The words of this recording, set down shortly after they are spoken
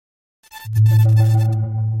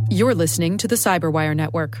You're listening to the Cyberwire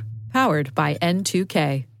Network, powered by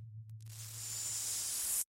N2K.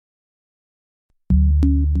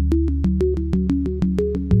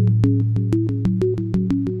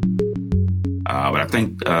 But I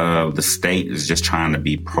think the state is just trying to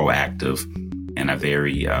be proactive in a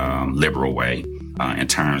very liberal way in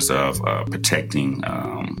terms of protecting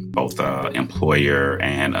both employer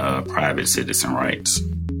and private citizen rights.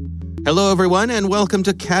 Hello, everyone, and welcome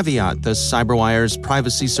to Caveat, the CyberWire's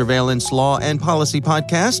privacy surveillance law and policy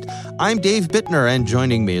podcast. I'm Dave Bittner, and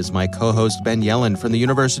joining me is my co-host Ben Yellen from the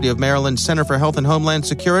University of Maryland Center for Health and Homeland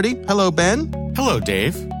Security. Hello, Ben. Hello,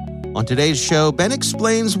 Dave. On today's show, Ben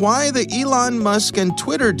explains why the Elon Musk and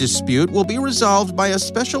Twitter dispute will be resolved by a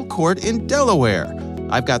special court in Delaware.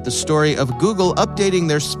 I've got the story of Google updating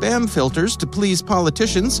their spam filters to please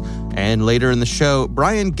politicians. And later in the show,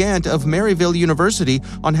 Brian Gant of Maryville University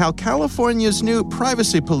on how California's new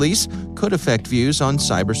privacy police could affect views on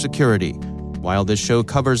cybersecurity. While this show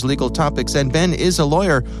covers legal topics and Ben is a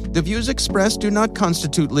lawyer, the views expressed do not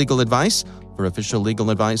constitute legal advice. For official legal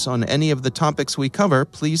advice on any of the topics we cover,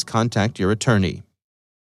 please contact your attorney.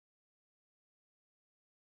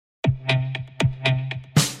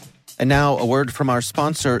 And now, a word from our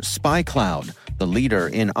sponsor, SpyCloud, the leader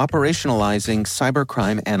in operationalizing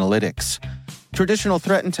cybercrime analytics. Traditional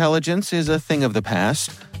threat intelligence is a thing of the past.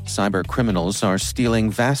 Cyber criminals are stealing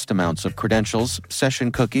vast amounts of credentials,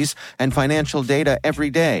 session cookies, and financial data every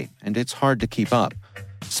day, and it's hard to keep up.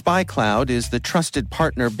 SpyCloud is the trusted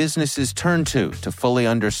partner businesses turn to fully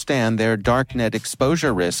understand their darknet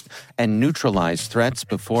exposure risk and neutralize threats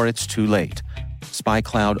before it's too late.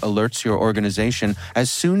 SpyCloud alerts your organization as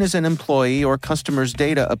soon as an employee or customer's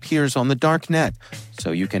data appears on the dark net,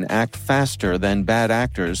 so you can act faster than bad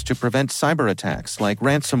actors to prevent cyber attacks like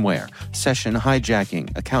ransomware, session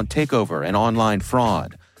hijacking, account takeover, and online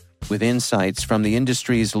fraud. With insights from the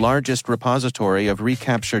industry's largest repository of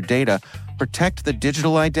recaptured data, protect the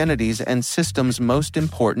digital identities and systems most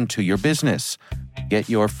important to your business. Get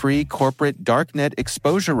your free corporate darknet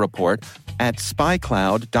exposure report at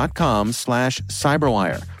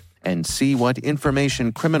spycloud.com/cyberwire and see what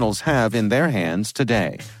information criminals have in their hands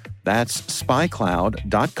today. That's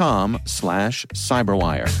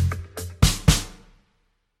spycloud.com/cyberwire.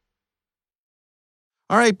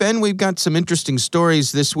 All right, Ben, we've got some interesting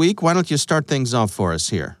stories this week. Why don't you start things off for us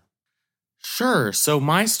here? Sure. So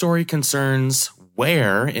my story concerns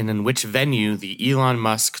where and in which venue the Elon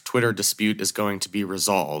Musk Twitter dispute is going to be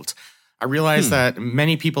resolved. I realize that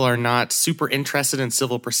many people are not super interested in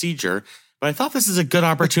civil procedure, but I thought this is a good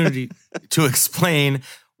opportunity to explain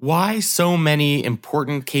why so many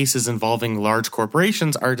important cases involving large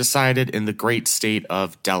corporations are decided in the great state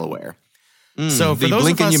of Delaware. So for the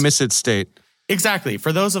blink and you miss it state. Exactly.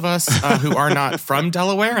 For those of us who are not from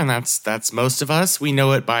Delaware, and that's most of us, we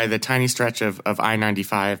know it by the tiny stretch of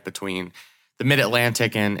I-95 between the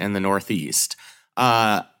Mid-Atlantic and the Northeast.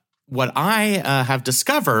 What I have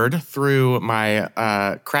discovered through my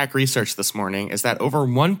crack research this morning is that over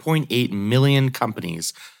 1.8 million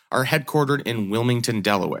companies are headquartered in Wilmington,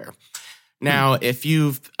 Delaware. Now, if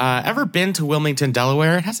you've ever been to Wilmington,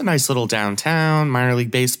 Delaware, it has a nice little downtown, minor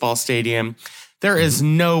league baseball stadium. There is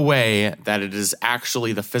no way that it is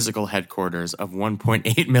actually the physical headquarters of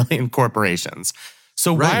 1.8 million corporations.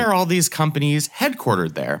 So why are all these companies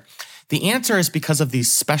headquartered there? The answer is because of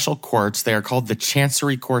these special courts. They are called the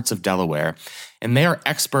Chancery Courts of Delaware, and they are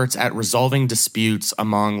experts at resolving disputes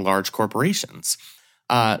among large corporations.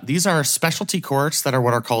 These are specialty courts that are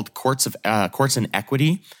what are called courts in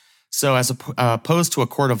equity. So as opposed to a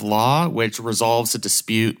court of law, which resolves a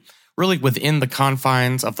dispute really within the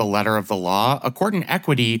confines of the letter of the law, a court in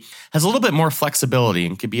equity has a little bit more flexibility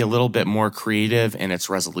and can be a little bit more creative in its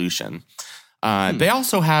resolution. They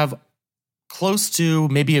also have close to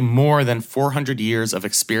maybe more than 400 years of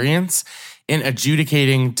experience in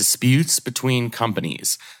adjudicating disputes between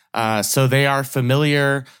companies. So they are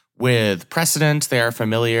familiar with precedent. They are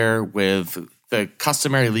familiar with the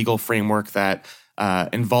customary legal framework that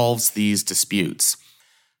involves these disputes.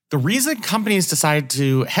 The reason companies decide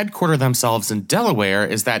to headquarter themselves in Delaware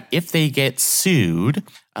is that if they get sued,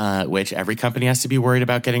 which every company has to be worried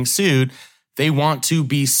about getting sued, they want to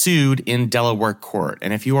be sued in Delaware court.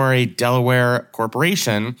 And if you are a Delaware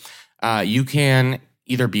corporation, you can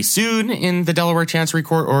either be sued in the Delaware Chancery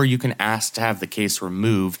Court or you can ask to have the case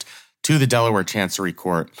removed to the Delaware Chancery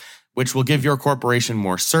Court, which will give your corporation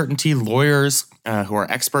more certainty. Lawyers who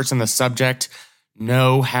are experts in the subject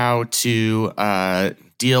know how to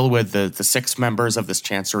deal with the 6 members of this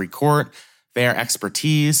Chancery Court. Their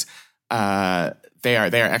expertise, they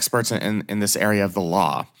are experts in this area of the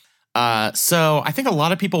law. So I think a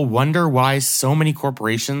lot of people wonder why so many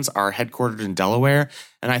corporations are headquartered in Delaware.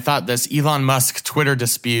 And I thought this Elon Musk Twitter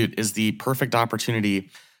dispute is the perfect opportunity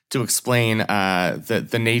to explain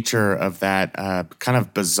the nature of that kind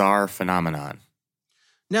of bizarre phenomenon.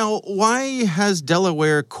 Now, why has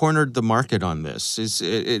Delaware cornered the market on this?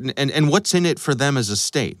 And what's in it for them as a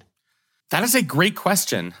state? That is a great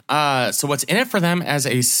question. So what's in it for them as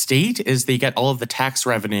a state is they get all of the tax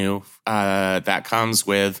revenue that comes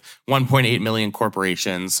with 1.8 million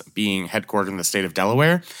corporations being headquartered in the state of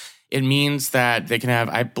Delaware. It means that they can have,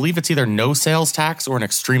 I believe it's either no sales tax or an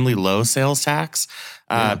extremely low sales tax,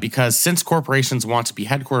 because since corporations want to be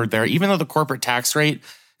headquartered there, even though the corporate tax rate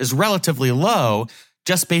is relatively low,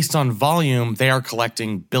 just based on volume, they are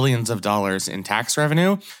collecting billions of dollars in tax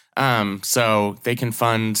revenue. So they can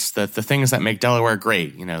fund the things that make Delaware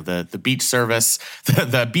great, the beach service,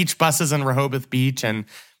 the beach buses in Rehoboth Beach, and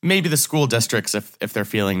maybe the school districts if they're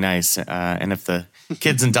feeling nice, and if the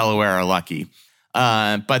kids in Delaware are lucky.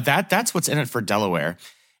 But that's what's in it for Delaware.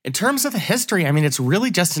 In terms of the history, I mean, it's really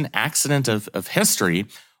just an accident of history.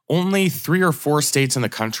 Only 3 or 4 states in the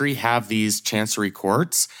country have these chancery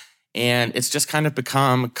courts, and it's just kind of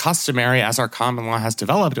become customary as our common law has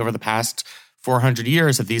developed over the past 400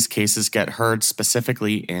 years that these cases get heard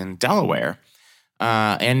specifically in Delaware.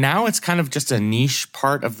 And now it's kind of just a niche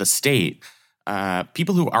part of the state.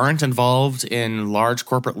 People who aren't involved in large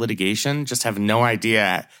corporate litigation just have no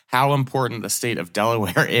idea how important the state of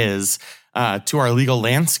Delaware is to our legal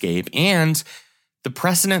landscape. And the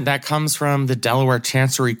precedent that comes from the Delaware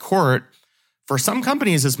Chancery Court for some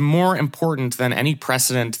companies is more important than any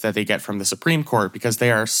precedent that they get from the Supreme Court, because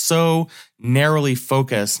they are so narrowly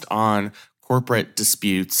focused on corporate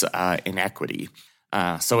disputes in equity.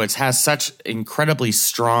 So it has such incredibly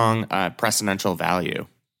strong precedential value.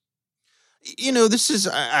 This is,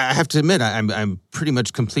 I have to admit, I'm pretty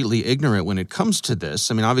much completely ignorant when it comes to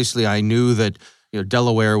this. I mean, obviously I knew that,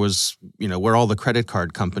 Delaware was, where all the credit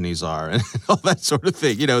card companies are and all that sort of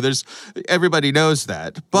thing. Everybody knows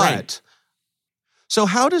that. But Right. So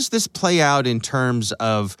how does this play out in terms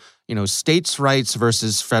of, states' rights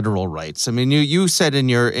versus federal rights? I mean, you said in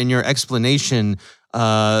your explanation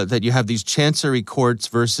that you have these chancery courts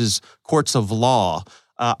versus courts of law.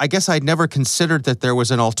 I guess I'd never considered that there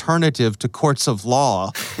was an alternative to courts of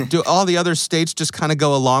law. Do all the other states just kind of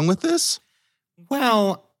go along with this?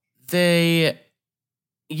 Well,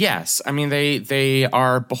 yes. I mean, they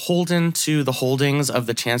are beholden to the holdings of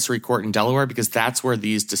the Chancery Court in Delaware because that's where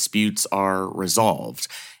these disputes are resolved.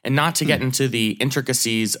 And not to get into the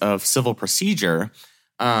intricacies of civil procedure,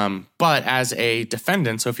 but as a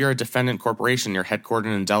defendant, so if you're a defendant corporation, you're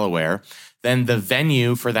headquartered in Delaware, then the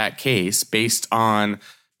venue for that case based on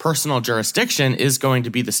personal jurisdiction is going to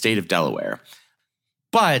be the state of Delaware.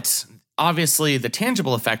 But obviously, the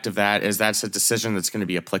tangible effect of that is that's a decision that's going to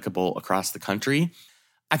be applicable across the country.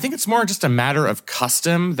 I think it's more just a matter of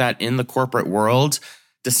custom that in the corporate world,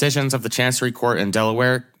 decisions of the Chancery Court in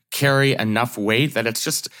Delaware carry enough weight that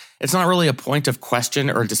it's not really a point of question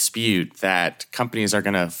or dispute that companies are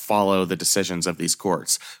going to follow the decisions of these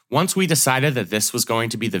courts. Once we decided that this was going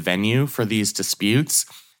to be the venue for these disputes,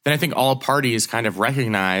 then I think all parties kind of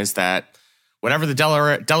recognize that whatever the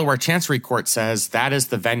Delaware Chancery Court says, that is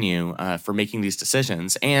the venue for making these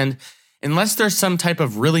decisions. And unless there's some type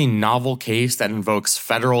of really novel case that invokes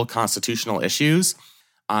federal constitutional issues,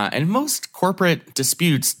 and most corporate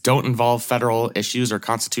disputes don't involve federal issues or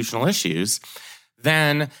constitutional issues,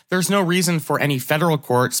 then there's no reason for any federal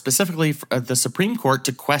court, specifically the Supreme Court,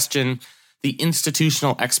 to question the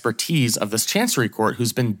institutional expertise of this Chancery Court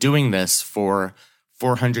who's been doing this for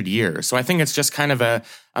 400 years. So I think it's just kind of a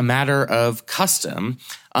matter of custom.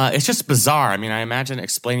 It's just bizarre. I mean, I imagine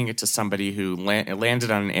explaining it to somebody who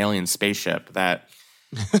landed on an alien spaceship that,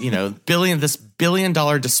 this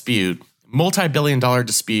billion-dollar dispute, multi-billion-dollar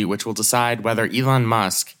dispute, which will decide whether Elon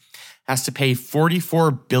Musk has to pay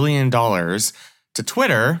 $44 billion to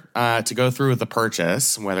Twitter to go through with the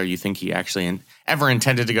purchase. Whether you think he actually ever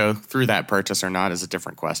intended to go through that purchase or not is a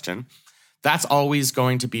different question. That's always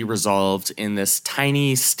going to be resolved in this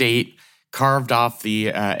tiny state carved off the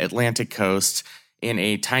Atlantic coast in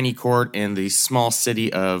a tiny court in the small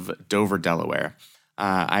city of Dover, Delaware.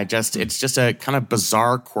 It's just a kind of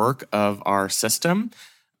bizarre quirk of our system.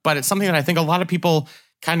 But it's something that I think a lot of people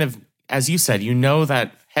kind of, as you said,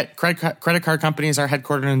 that credit card companies are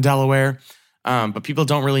headquartered in Delaware, but people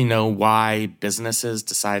don't really know why businesses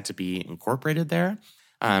decide to be incorporated there.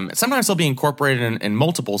 Sometimes they'll be incorporated in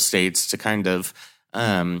multiple states to kind of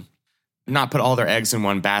not put all their eggs in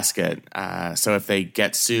one basket. So if they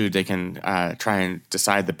get sued, they can try and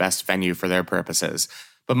decide the best venue for their purposes.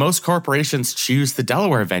 but most corporations choose the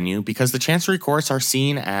Delaware venue because the Chancery courts are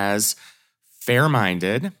seen as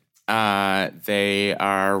fair-minded. They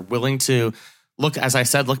are willing to look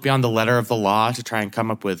beyond the letter of the law to try and come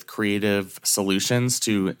up with creative solutions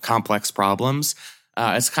to complex problems.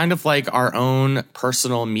 It's kind of like our own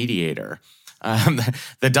personal mediator.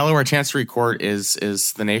 The Delaware Chancery Court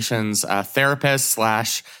is the nation's therapist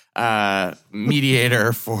 /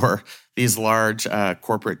 mediator for these large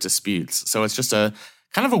corporate disputes. So it's just a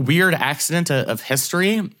kind of a weird accident of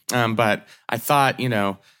history. But I thought,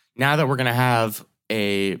 now that we're going to have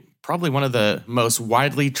probably one of the most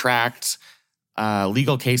widely tracked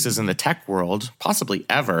legal cases in the tech world, possibly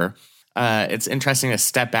ever, it's interesting to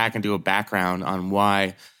step back and do a background on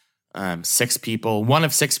why one of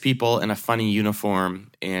six people in a funny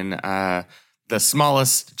uniform in the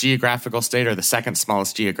smallest geographical state or the second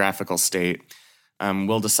smallest geographical state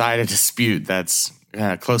will decide a dispute that's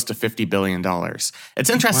close to $50 billion. It's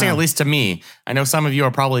interesting, at least to me. I know some of you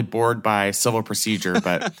are probably bored by civil procedure,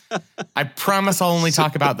 but I promise I'll only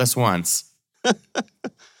talk about this once.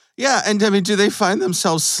 Yeah, and I mean, do they find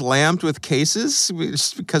themselves slammed with cases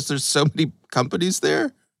just because there's so many companies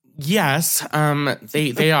there? Yes,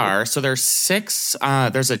 they are. So there's six.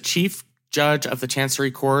 There's a chief judge of the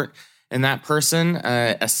Chancery Court, and that person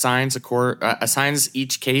assigns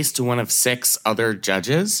each case to one of six other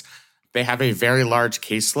judges. They have a very large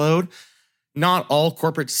caseload. Not all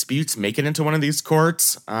corporate disputes make it into one of these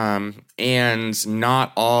courts, and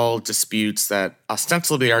not all disputes that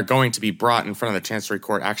ostensibly are going to be brought in front of the Chancery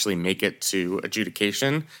Court actually make it to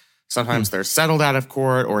adjudication. Sometimes they're settled out of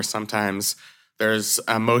court, or sometimes there's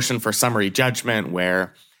a motion for summary judgment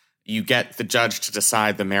where you get the judge to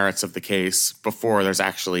decide the merits of the case before there's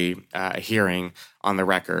actually a hearing on the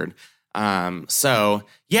record. So,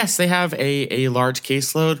 yes, they have a large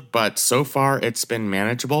caseload, but so far it's been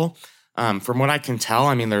manageable. From what I can tell,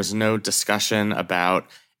 I mean, there's no discussion about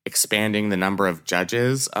expanding the number of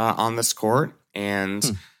judges on this court.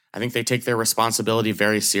 And I think they take their responsibility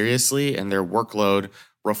very seriously, and their workload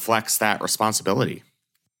reflects that responsibility.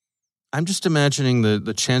 I'm just imagining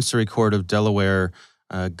the Chancery Court of Delaware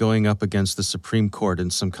going up against the Supreme Court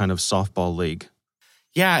in some kind of softball league.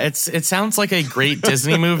 Yeah, it sounds like a great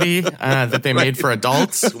Disney movie that they made for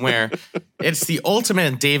adults, where it's the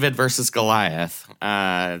ultimate David versus Goliath,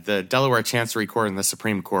 the Delaware Chancery Court and the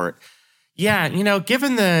Supreme Court. Yeah,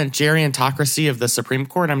 given the gerontocracy of the Supreme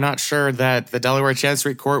Court, I'm not sure that the Delaware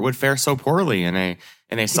Chancery Court would fare so poorly in a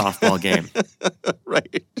softball game.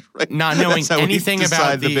 Right. Not knowing anything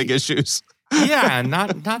about the big issues. Yeah,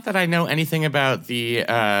 not that I know anything about the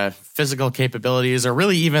physical capabilities or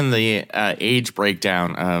really even the age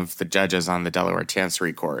breakdown of the judges on the Delaware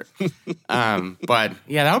Chancery Court. But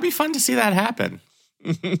yeah, that would be fun to see that happen.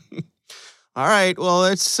 All right, well,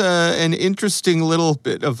 it's an interesting little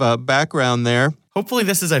bit of background there. Hopefully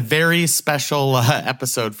this is a very special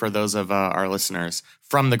episode for those of our listeners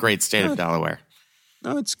from the great state of Delaware.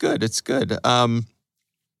 No, it's good. It's good.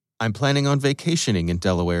 I'm planning on vacationing in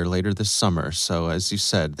Delaware later this summer. So as you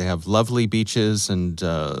said, they have lovely beaches, and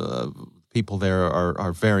people there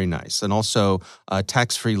are very nice. And also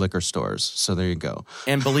tax-free liquor stores. So there you go.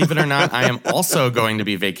 And believe it or not, I am also going to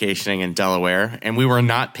be vacationing in Delaware, and we were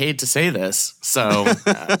not paid to say this. So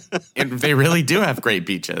they really do have great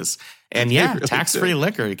beaches. And yeah, really tax-free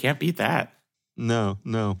liquor. You can't beat that. No.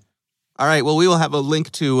 All right, well, we will have a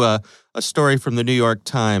link to a story from the New York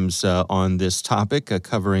Times on this topic,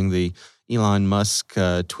 covering the Elon Musk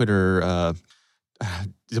Twitter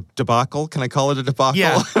debacle. Can I call it a debacle?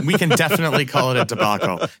 Yeah, we can definitely call it a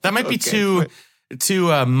debacle. That might be too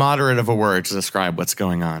moderate of a word to describe what's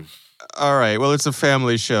going on. All right, well, it's a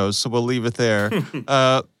family show, so we'll leave it there.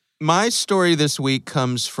 My story this week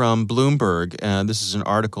comes from Bloomberg. This is an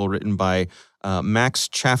article written by Max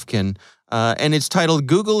Chafkin. And it's titled,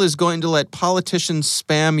 "Google is going to let politicians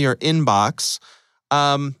spam your inbox."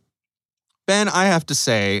 Ben, I have to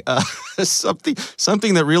say,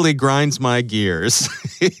 something that really grinds my gears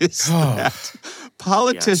is that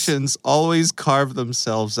politicians always carve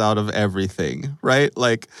themselves out of everything, right?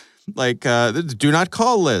 Like the do not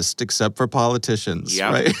call list except for politicians,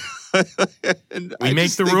 right? We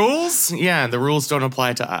make the rules. Yeah, the rules don't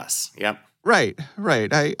apply to us. Yep. Right.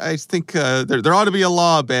 I think there ought to be a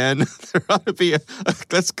law, Ben. There ought to be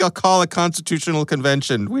let's call a constitutional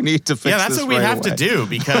convention. We need to fix this. Yeah, that's what we have to do,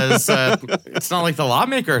 because it's not like the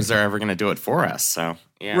lawmakers are ever going to do it for us. So,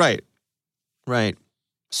 yeah. Right.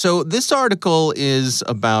 So this article is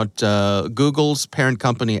about Google's parent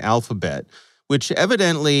company, Alphabet, which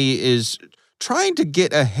evidently is trying to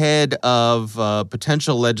get ahead of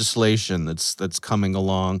potential legislation that's coming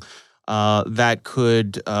along. that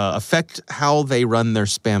could affect how they run their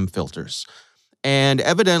spam filters. And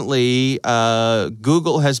evidently,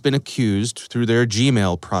 Google has been accused through their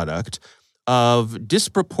Gmail product of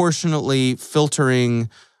disproportionately filtering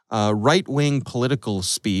right-wing political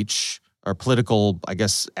speech or political, I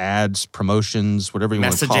guess, ads, promotions, whatever you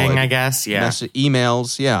want to call it. Messaging, I guess, yeah.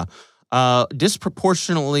 Emails, yeah.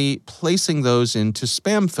 Disproportionately placing those into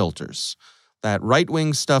spam filters. That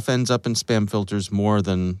right-wing stuff ends up in spam filters more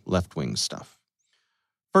than left-wing stuff.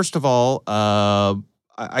 First of all,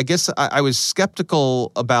 I guess I was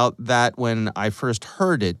skeptical about that when I first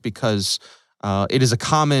heard it because it is a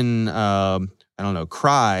common,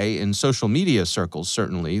 cry in social media circles,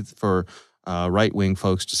 certainly, for right-wing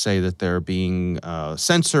folks to say that they're being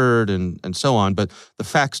censored and so on, but the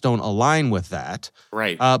facts don't align with that.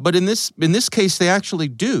 Right. But in this case, they actually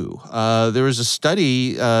do. There was a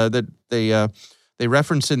study that they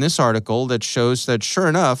reference in this article that shows that, sure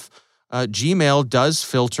enough, Gmail does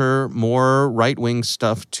filter more right-wing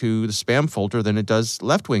stuff to the spam filter than it does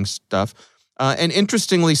left-wing stuff. And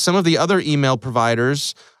interestingly, some of the other email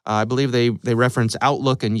providers, I believe they reference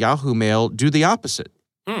Outlook and Yahoo Mail, do the opposite.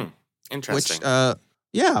 Interesting.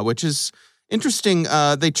 Which is interesting.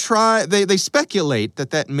 They speculate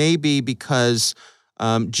that may be because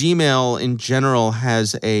Gmail in general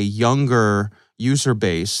has a younger user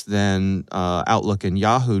base than Outlook and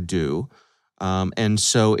Yahoo do. And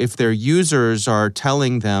so if their users are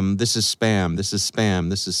telling them this is spam, this is spam,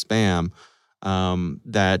 this is spam,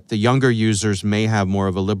 that the younger users may have more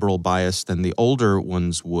of a liberal bias than the older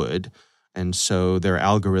ones would. And so their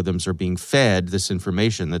algorithms are being fed this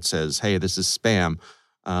information that says, hey, this is spam,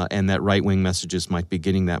 and that right-wing messages might be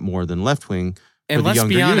getting that more than left-wing for the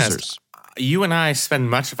younger users. You and I spend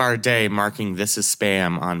much of our day marking this is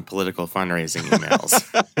spam on political fundraising emails.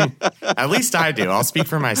 At least I do. I'll speak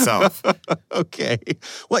for myself. Okay.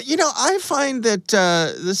 Well, I find that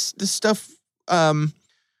this stuff,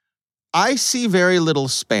 I see very little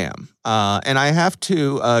spam. And I have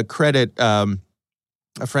to credit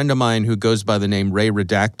a friend of mine who goes by the name Ray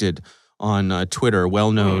Redacted on Twitter,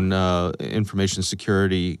 well-known information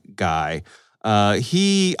security guy.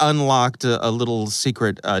 He unlocked a little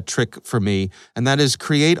secret trick for me, and that is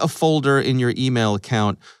create a folder in your email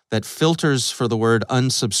account that filters for the word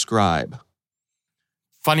unsubscribe.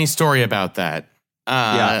 Funny story about that.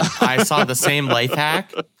 I saw the same life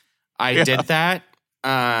hack. I did that.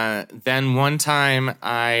 Then one time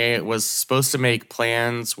I was supposed to make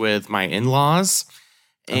plans with my in-laws,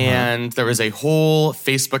 and there was a whole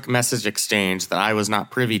Facebook message exchange that I was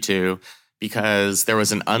not privy to, because there was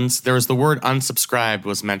the word unsubscribed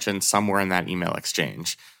was mentioned somewhere in that email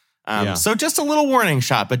exchange. So just a little warning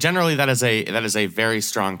shot, but generally that is a very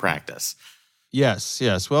strong practice.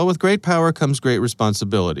 Yes. Well, with great power comes great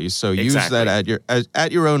responsibility. So use that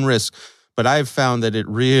at your own risk. But I've found that it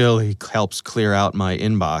really helps clear out my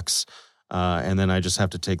inbox, and then I just have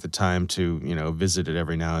to take the time to visit it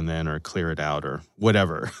every now and then, or clear it out, or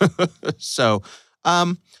whatever. So.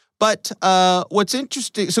 But what's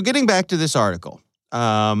interesting, so getting back to this article,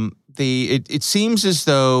 it seems as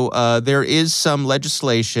though there is some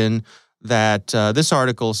legislation that this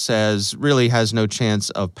article says really has no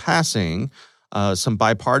chance of passing, some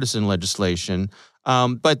bipartisan legislation,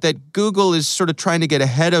 but that Google is sort of trying to get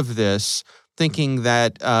ahead of this, thinking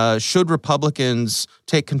that should Republicans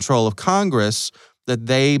take control of Congress, that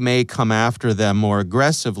they may come after them more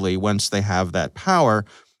aggressively once they have that power.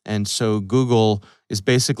 And so Google is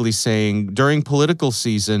basically saying during political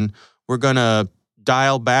season, we're going to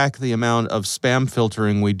dial back the amount of spam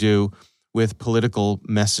filtering we do with political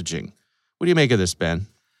messaging. What do you make of this, Ben?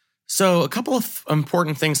 So a couple of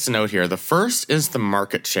important things to note here. The first is the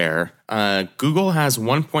market share. Google has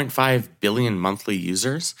 1.5 billion monthly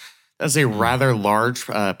users. That's a rather large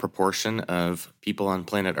proportion of people on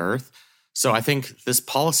planet Earth. So I think this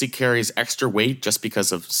policy carries extra weight just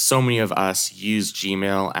because of so many of us use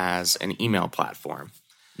Gmail as an email platform.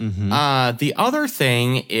 The other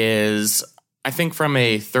thing is, I think from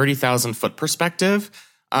a 30,000-foot perspective,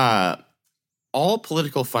 all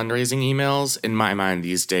political fundraising emails, in my mind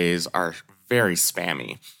these days, are very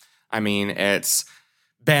spammy. I mean, it's,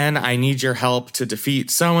 Ben, I need your help to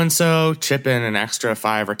defeat so-and-so, chip in an extra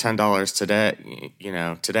 $5 or $10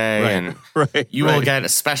 today, and you will get a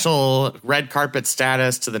special red carpet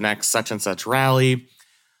status to the next such and such rally.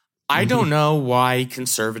 I don't know why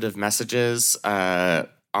conservative messages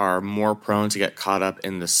are more prone to get caught up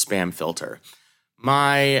in the spam filter.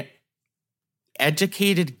 My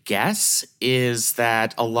educated guess is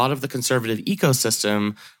that a lot of the conservative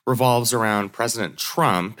ecosystem revolves around President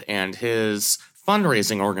Trump and his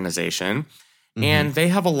fundraising organization, and they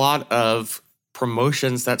have a lot of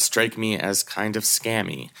promotions that strike me as kind of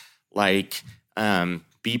scammy, like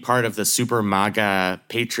be part of the Super MAGA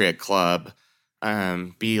Patriot Club,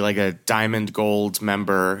 be like a Diamond Gold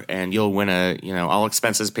member, and you'll win a all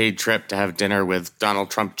expenses paid trip to have dinner with Donald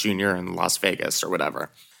Trump Jr. in Las Vegas or whatever.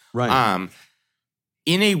 Right.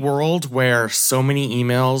 In a world where so many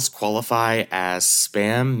emails qualify as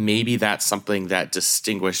spam, maybe that's something that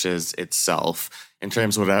distinguishes itself in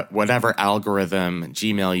terms of whatever algorithm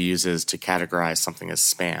Gmail uses to categorize something as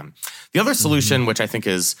spam. The other solution, which I think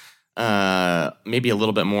is maybe a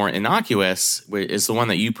little bit more innocuous, is the one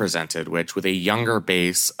that you presented, which with a younger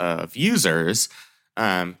base of users,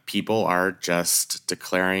 people are just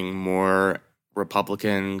declaring more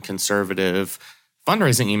Republican, conservative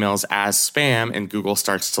fundraising emails as spam, and Google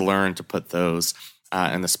starts to learn to put those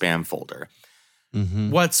in the spam folder.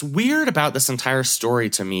 What's weird about this entire story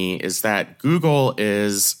to me is that Google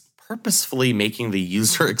is purposefully making the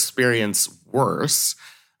user experience worse,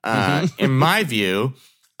 in my view,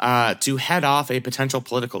 to head off a potential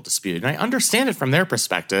political dispute. And I understand it from their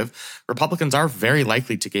perspective. Republicans are very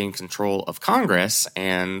likely to gain control of Congress,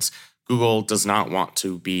 and Google does not want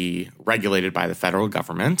to be regulated by the federal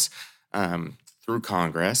government through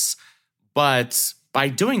Congress. But by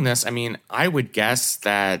doing this, I mean, I would guess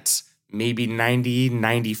that maybe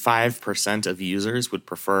 95% of users would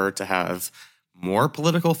prefer to have more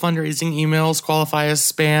political fundraising emails qualify as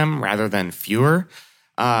spam rather than fewer.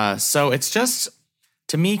 So it's just,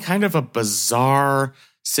 to me, kind of a bizarre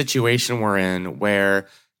situation we're in, where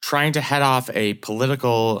trying to head off a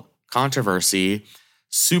political controversy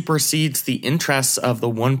supersedes the interests of the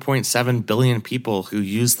 1.7 billion people who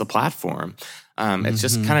use the platform. It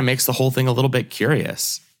just kind of makes the whole thing a little bit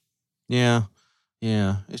curious. Yeah.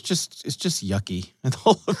 It's just yucky. The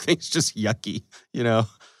whole thing's just yucky, and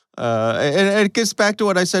it gets back to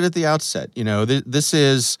what I said at the outset. This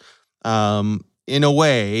is, in a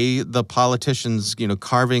way, the politicians,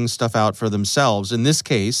 carving stuff out for themselves. In this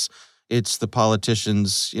case, it's the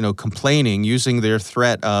politicians, complaining, using their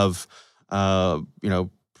threat of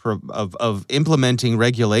implementing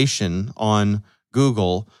regulation on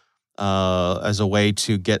Google as a way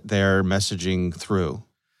to get their messaging through.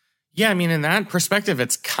 Yeah, I mean, in that perspective,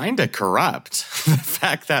 it's kind of corrupt. The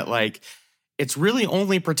fact that, it's really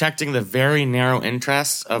only protecting the very narrow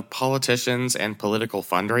interests of politicians and political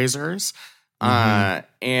fundraisers.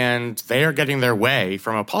 And they are getting their way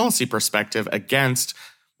from a policy perspective against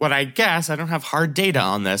what I guess, I don't have hard data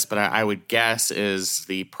on this, but I would guess is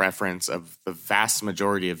the preference of the vast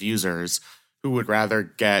majority of users who would rather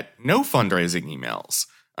get no fundraising emails.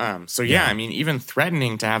 I mean, even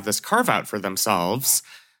threatening to have this carve out for themselves,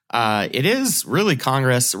 it is really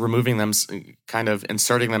Congress removing them, kind of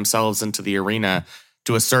inserting themselves into the arena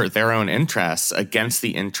to assert their own interests against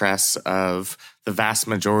the interests of the vast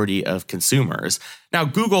majority of consumers. Now,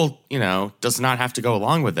 Google, does not have to go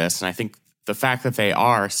along with this. And I think the fact that they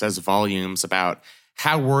are says volumes about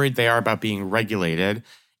how worried they are about being regulated,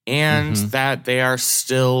 and that they are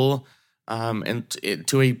still,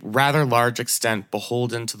 to a rather large extent,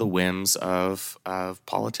 beholden to the whims of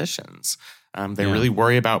politicians. They really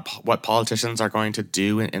worry about what politicians are going to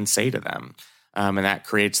do and say to them. And that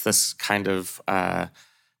creates this kind of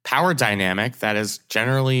power dynamic that is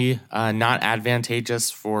generally not advantageous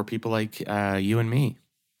for people like you and me.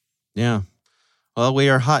 Yeah. Well, we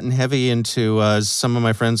are hot and heavy into, some of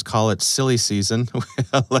my friends call it silly season,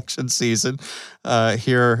 election season,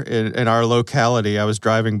 here in our locality. I was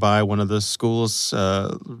driving by one of the schools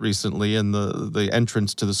recently, and the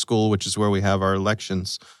entrance to the school, which is where we have our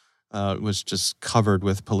elections, was just covered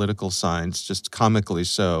with political signs, just comically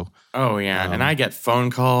so. Oh, yeah. And I get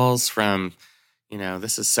phone calls from,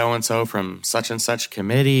 this is so-and-so from such and such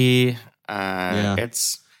committee.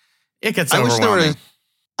 It gets overwhelming.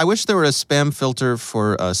 I wish there were a spam filter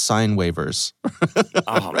for sign waivers.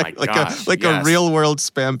 Oh, right? My God. A real-world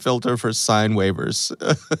spam filter for sign waivers.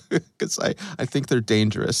 Because I think they're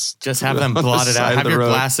dangerous. Just have them blotted out. Have your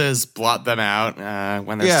glasses blot them out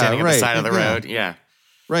when they're standing at the side of the road. Yeah.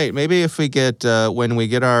 Right. Maybe if we get, when we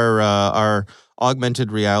get our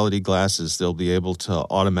augmented reality glasses, they'll be able to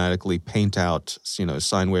automatically paint out, sign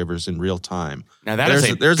waivers in real time. Now there's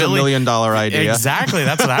 $1 million idea. Exactly.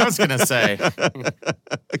 That's what I was going to say.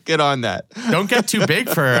 Get on that. Don't get too big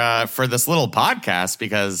for this little podcast,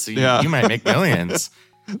 because you might make millions.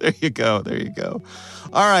 There you go.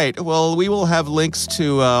 All right. Well, we will have links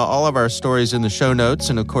to all of our stories in the show notes.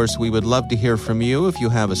 And of course, we would love to hear from you. If you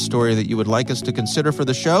have a story that you would like us to consider for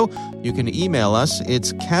the show, you can email us.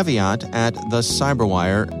 It's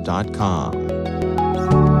caveat@thecyberwire.com.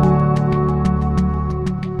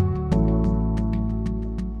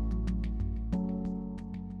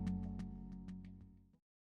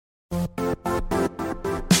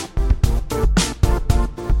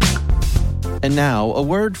 And now, a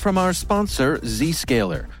word from our sponsor,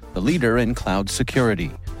 Zscaler, the leader in cloud security.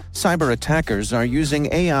 Cyber attackers are using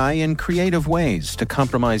AI in creative ways to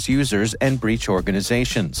compromise users and breach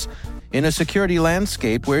organizations. In a security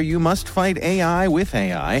landscape where you must fight AI with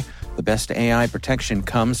AI, the best AI protection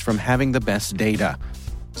comes from having the best data.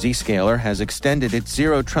 Zscaler has extended its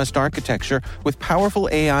Zero Trust architecture with powerful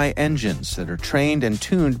AI engines that are trained and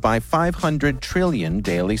tuned by 500 trillion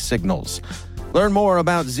daily signals. Learn more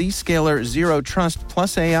about Zscaler Zero Trust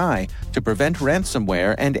plus AI to prevent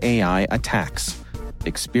ransomware and AI attacks.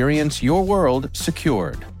 Experience your world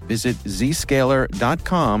secured. Visit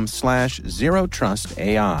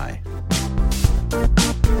zscaler.com/zerotrustai.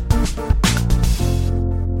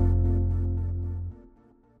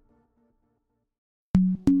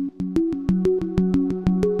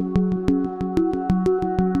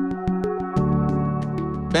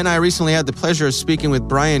 Ben, I recently had the pleasure of speaking with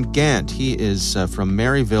Brian Gant. He is from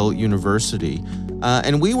Maryville University.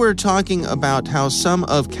 And we were talking about how some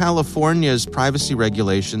of California's privacy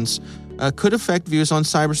regulations could affect views on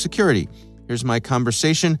cybersecurity. Here's my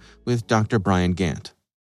conversation with Dr. Brian Gant.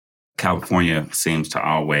 California seems to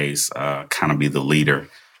always kind of be the leader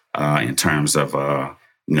in terms of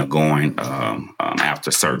going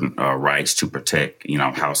after certain rights to protect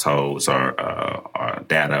households or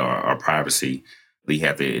data or privacy. We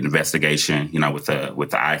had the investigation with the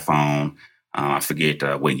iPhone. I forget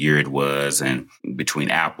what year it was, and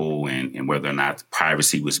between Apple and whether or not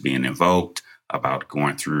privacy was being invoked about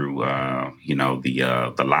going through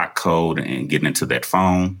the lock code and getting into that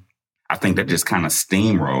phone. I think that just kind of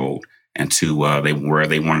steamrolled into where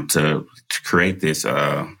they wanted to create this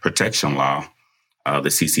protection law,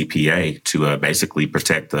 the CCPA, to basically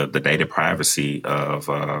protect the data privacy of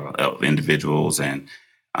individuals and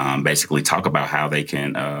basically talk about how they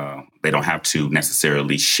can they don't have to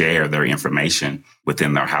necessarily share their information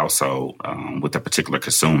within their household with a particular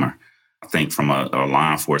consumer. I think from a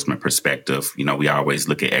law enforcement perspective, we always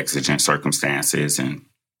look at exigent circumstances and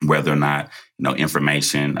whether or not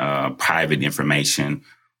information, private information,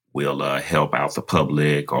 will help out the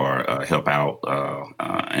public or help out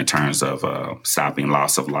in terms of stopping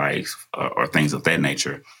loss of life or things of that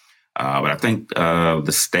nature. But I think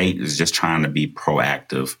the state is just trying to be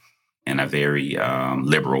proactive in a very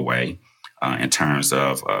liberal way in terms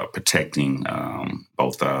of protecting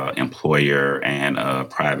both employer and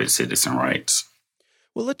private citizen rights.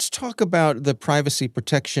 Well, let's talk about the Privacy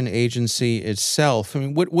Protection Agency itself. I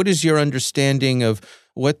mean, what is your understanding of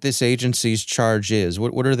what this agency's charge is?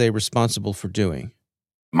 What are they responsible for doing?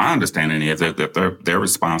 My understanding is that they're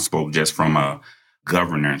responsible just from a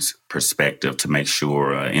governance perspective to make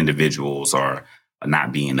sure individuals are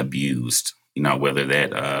not being abused, whether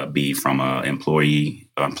that be from an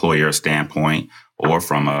employer standpoint or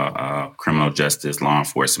from a criminal justice law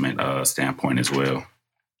enforcement standpoint as well.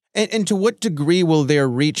 And to what degree will their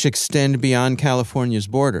reach extend beyond California's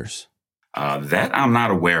borders? That I'm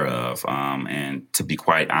not aware of. And to be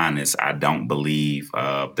quite honest, I don't believe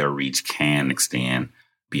their reach can extend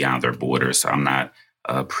beyond their borders. I'm not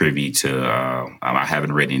privy to, I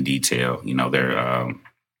haven't read in detail,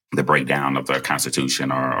 the breakdown of their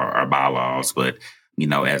constitution or bylaws, but,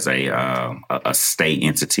 as a state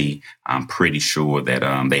entity, I'm pretty sure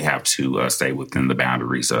that they have to stay within the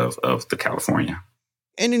boundaries of the California.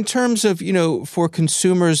 And in terms of, for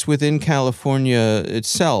consumers within California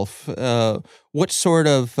itself, what sort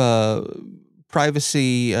of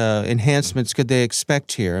privacy enhancements could they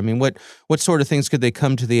expect here? I mean, what sort of things could they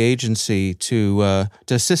come to the agency to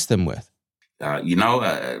assist them with?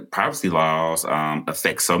 Privacy laws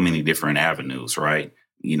affect so many different avenues, right?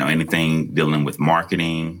 Anything dealing with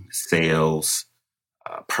marketing, sales,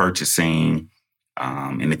 purchasing,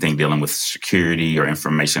 anything dealing with security or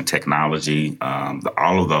information technology,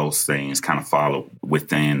 all of those things kind of fall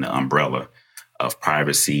within the umbrella of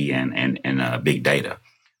privacy and big data.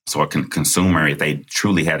 So a consumer, if they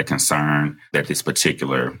truly had a concern that this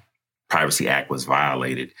particular Privacy Act was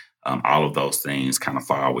violated, all of those things kind of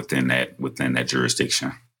fall within that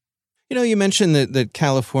jurisdiction. You mentioned that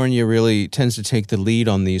California really tends to take the lead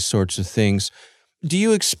on these sorts of things. Do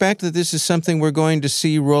you expect that this is something we're going to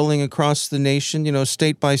see rolling across the nation,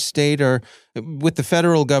 state by state, or with the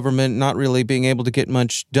federal government not really being able to get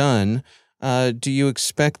much done? Do you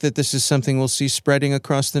expect that this is something we'll see spreading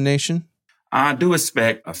across the nation? I do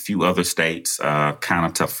expect a few other states kind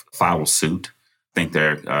of to follow suit. I think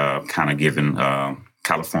they're kind of giving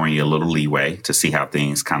California a little leeway to see how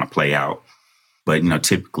things kind of play out. But,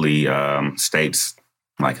 typically states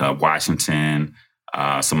like Washington,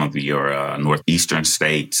 some of your northeastern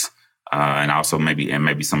states, and also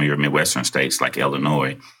maybe some of your Midwestern states like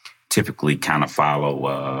Illinois typically kind of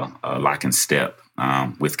follow lock and step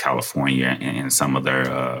with California and some of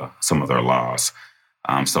their laws.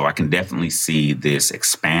 So I can definitely see this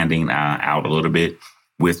expanding out a little bit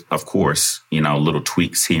with, of course, little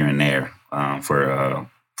tweaks here and there for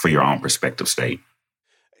your own prospective state.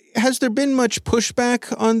 Has there been much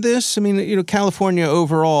pushback on this? I mean, California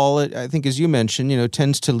overall, I think, as you mentioned,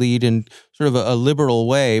 tends to lead in sort of a liberal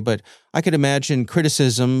way, but I could imagine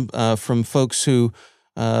criticism from folks who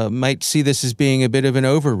might see this as being a bit of an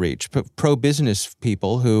overreach, pro-business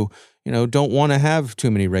people who, don't want to have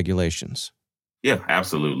too many regulations. Yeah,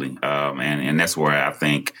 absolutely. And that's where I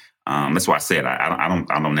think, that's why I said I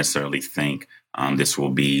don't necessarily think this will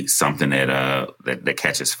be something that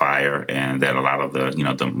catches fire and that a lot of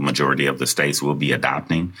the majority of the states will be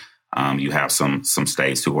adopting. You have some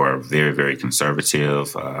states who are very, very conservative,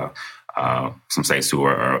 some states who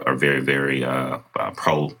are very, very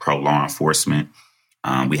pro law enforcement.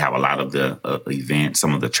 We have a lot of the events,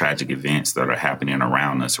 some of the tragic events that are happening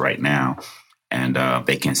around us right now. And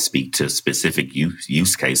they can speak to specific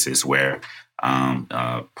use cases where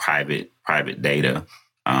private data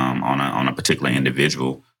on a particular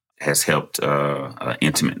individual has helped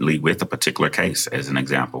intimately with a particular case, as an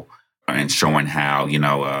example, and showing how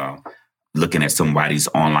looking at somebody's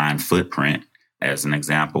online footprint, as an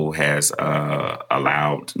example, has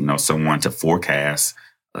allowed someone to forecast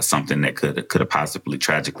something that could have possibly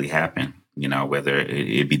tragically happened. Whether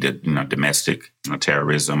it be the domestic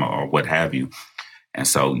terrorism or what have you. And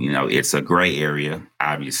so, it's a gray area.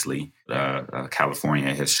 Obviously,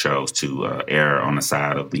 California has chose to err on the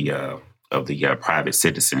side of the private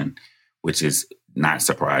citizen, which is not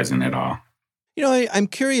surprising at all. I'm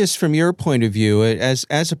curious from your point of view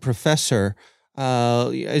as a professor,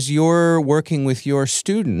 as you're working with your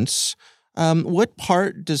students. What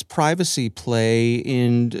part does privacy play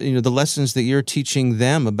in the lessons that you're teaching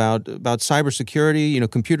them about cybersecurity,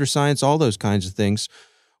 computer science, all those kinds of things?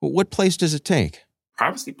 What place does it take?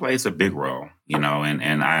 Privacy plays a big role,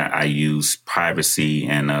 and I use privacy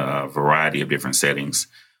in a variety of different settings,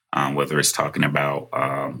 whether it's talking about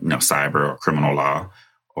cyber or criminal law,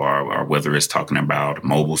 or whether it's talking about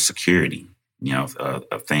mobile security,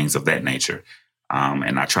 things of that nature.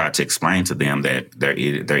 And I try to explain to them that there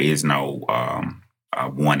is no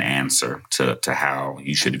one answer to how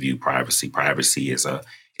you should view privacy. Privacy is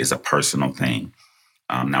a personal thing.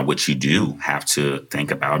 Now, what you do have to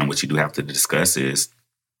think about and what you do have to discuss is,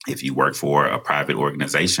 if you work for a private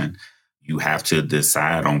organization, you have to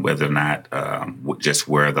decide on whether or not just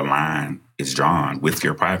where the line is drawn with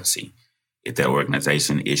your privacy. If that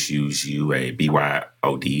organization issues you a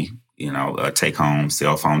BYOD, a take-home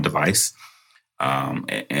cell phone device,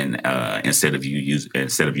 instead of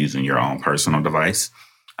using your own personal device,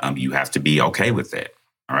 you have to be okay with that.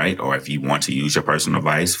 All right. Or if you want to use your personal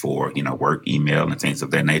device for, work, email, and things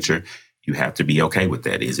of that nature, you have to be okay with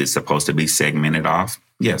that. Is it supposed to be segmented off?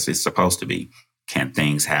 Yes, it's supposed to be. Can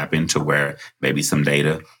things happen to where maybe some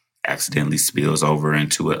data accidentally spills over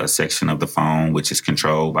into a section of the phone, which is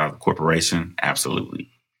controlled by the corporation? Absolutely.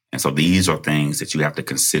 And so these are things that you have to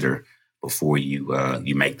consider before you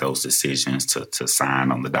make those decisions to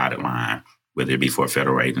sign on the dotted line, whether it be for a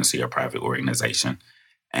federal agency or private organization.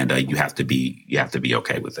 And you have to be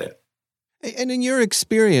okay with that. And in your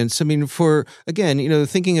experience, I mean, for, again,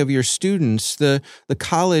 thinking of your students, the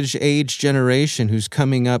college age generation who's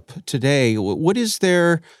coming up today, what is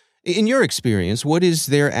their, in your experience, what is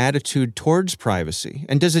their attitude towards privacy?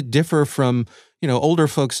 And does it differ from, older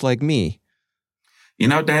folks like me?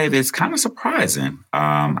 Dave, it's kind of surprising.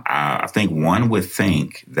 I think one would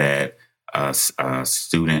think that a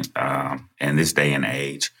student in this day and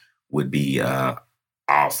age would be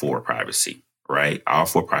all for privacy, right? All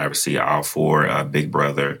for privacy, all for Big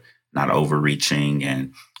Brother, not overreaching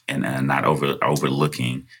and not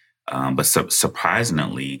overlooking. But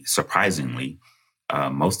surprisingly,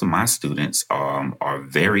 most of my students are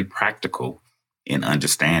very practical in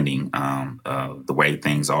understanding the way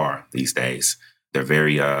things are these days. They're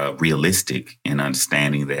very realistic in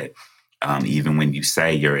understanding that even when you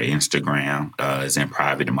say your Instagram is in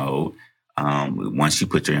private mode, once you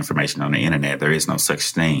put your information on the internet, there is no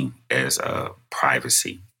such thing as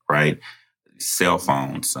privacy, right? Cell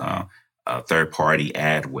phones, third-party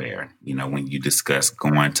adware. When you discuss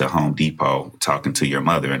going to Home Depot, talking to your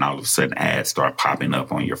mother, and all of a sudden ads start popping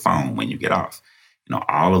up on your phone when you get off.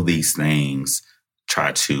 All of these things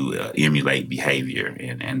try to emulate behavior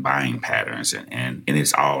and buying patterns, and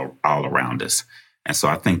it's all around us. And so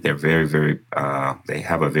I think they're very, very, they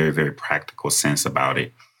have a very, very practical sense about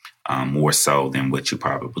it, more so than what you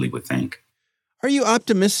probably would think. Are you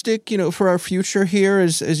optimistic, for our future here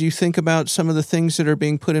as you think about some of the things that are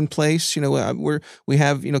being put in place? We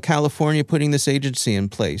have California putting this agency in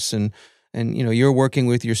place, and you're working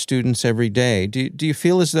with your students every day. Do you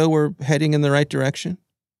feel as though we're heading in the right direction?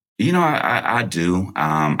 I do.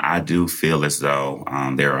 I do feel as though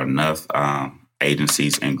there are enough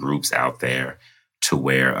agencies and groups out there to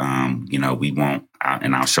where, we won't,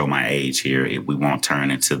 and I'll show my age here, we won't turn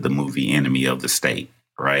into the movie Enemy of the State,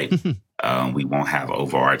 right? We won't have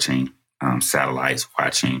overarching satellites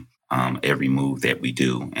watching every move that we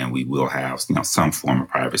do, and we will have, some form of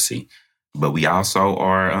privacy. But we also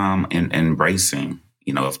are embracing,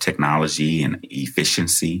 of technology and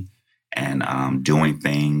efficiency and doing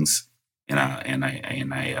things in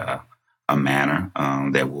a manner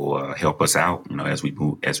that will help us out, as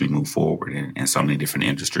we move forward in so many different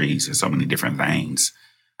industries and so many different veins.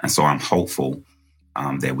 And so I'm hopeful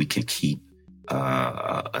that we can keep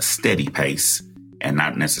a steady pace and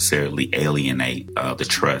not necessarily alienate the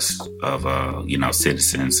trust of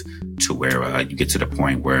citizens to where you get to the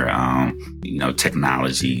point where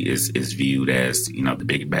technology is viewed as the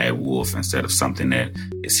big bad wolf instead of something that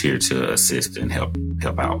is here to assist and help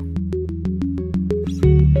out.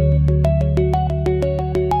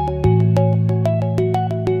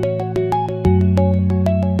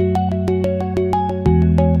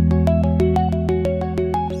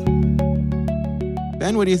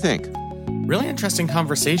 Ben, what do you think? Really interesting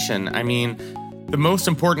conversation. I mean, the most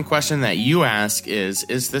important question that you ask is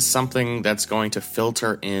this something that's going to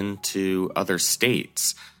filter into other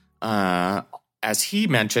states? As he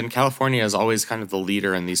mentioned, California is always kind of the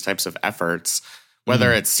leader in these types of efforts,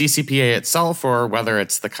 whether it's CCPA itself or whether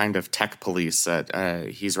it's the kind of tech police that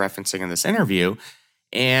he's referencing in this interview.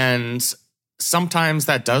 And sometimes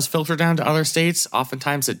that does filter down to other states.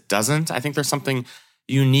 Oftentimes it doesn't. I think there's something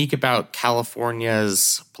unique about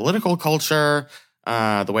California's political culture,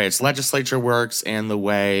 the way its legislature works, and the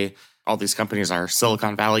way all these companies are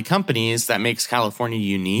Silicon Valley companies that makes California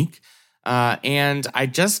unique. And I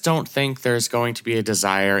just don't think there's going to be a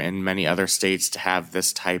desire in many other states to have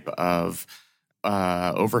this type of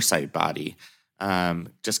oversight body,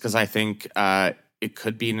 just because I think it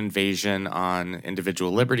could be an invasion on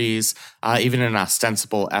individual liberties, even an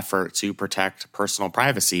ostensible effort to protect personal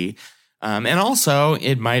privacy. And also,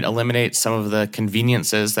 it might eliminate some of the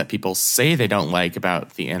conveniences that people say they don't like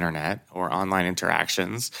about the internet or online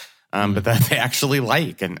interactions, but that they actually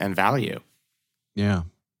like and value. Yeah.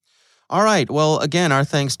 All right. Well, again, our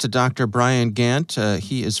thanks to Dr. Brian Gant.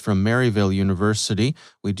 He is from Maryville University.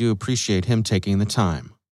 We do appreciate him taking the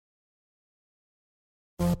time.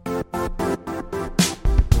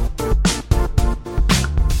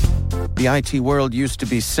 The IT world used to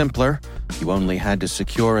be simpler. You only had to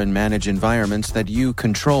secure and manage environments that you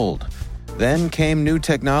controlled. Then came new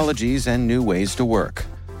technologies and new ways to work.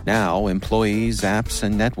 Now, employees, apps,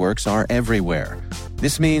 and networks are everywhere.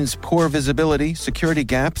 This means poor visibility, security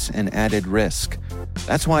gaps, and added risk.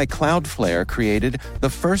 That's why Cloudflare created the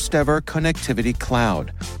first-ever connectivity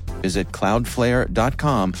cloud. Visit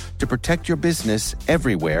cloudflare.com to protect your business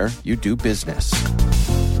everywhere you do business.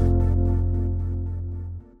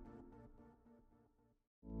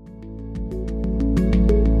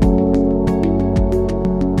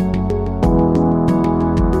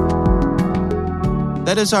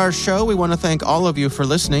 That is our show. We want to thank all of you for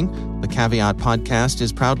listening. The Caveat podcast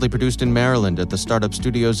is proudly produced in Maryland at the startup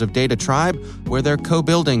studios of Data Tribe, where they're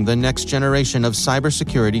co-building the next generation of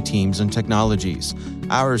cybersecurity teams and technologies.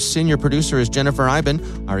 Our senior producer is Jennifer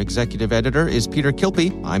Iben. Our executive editor is Peter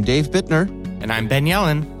Kilpie. I'm Dave Bittner. And I'm Ben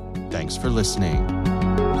Yellen. Thanks for listening.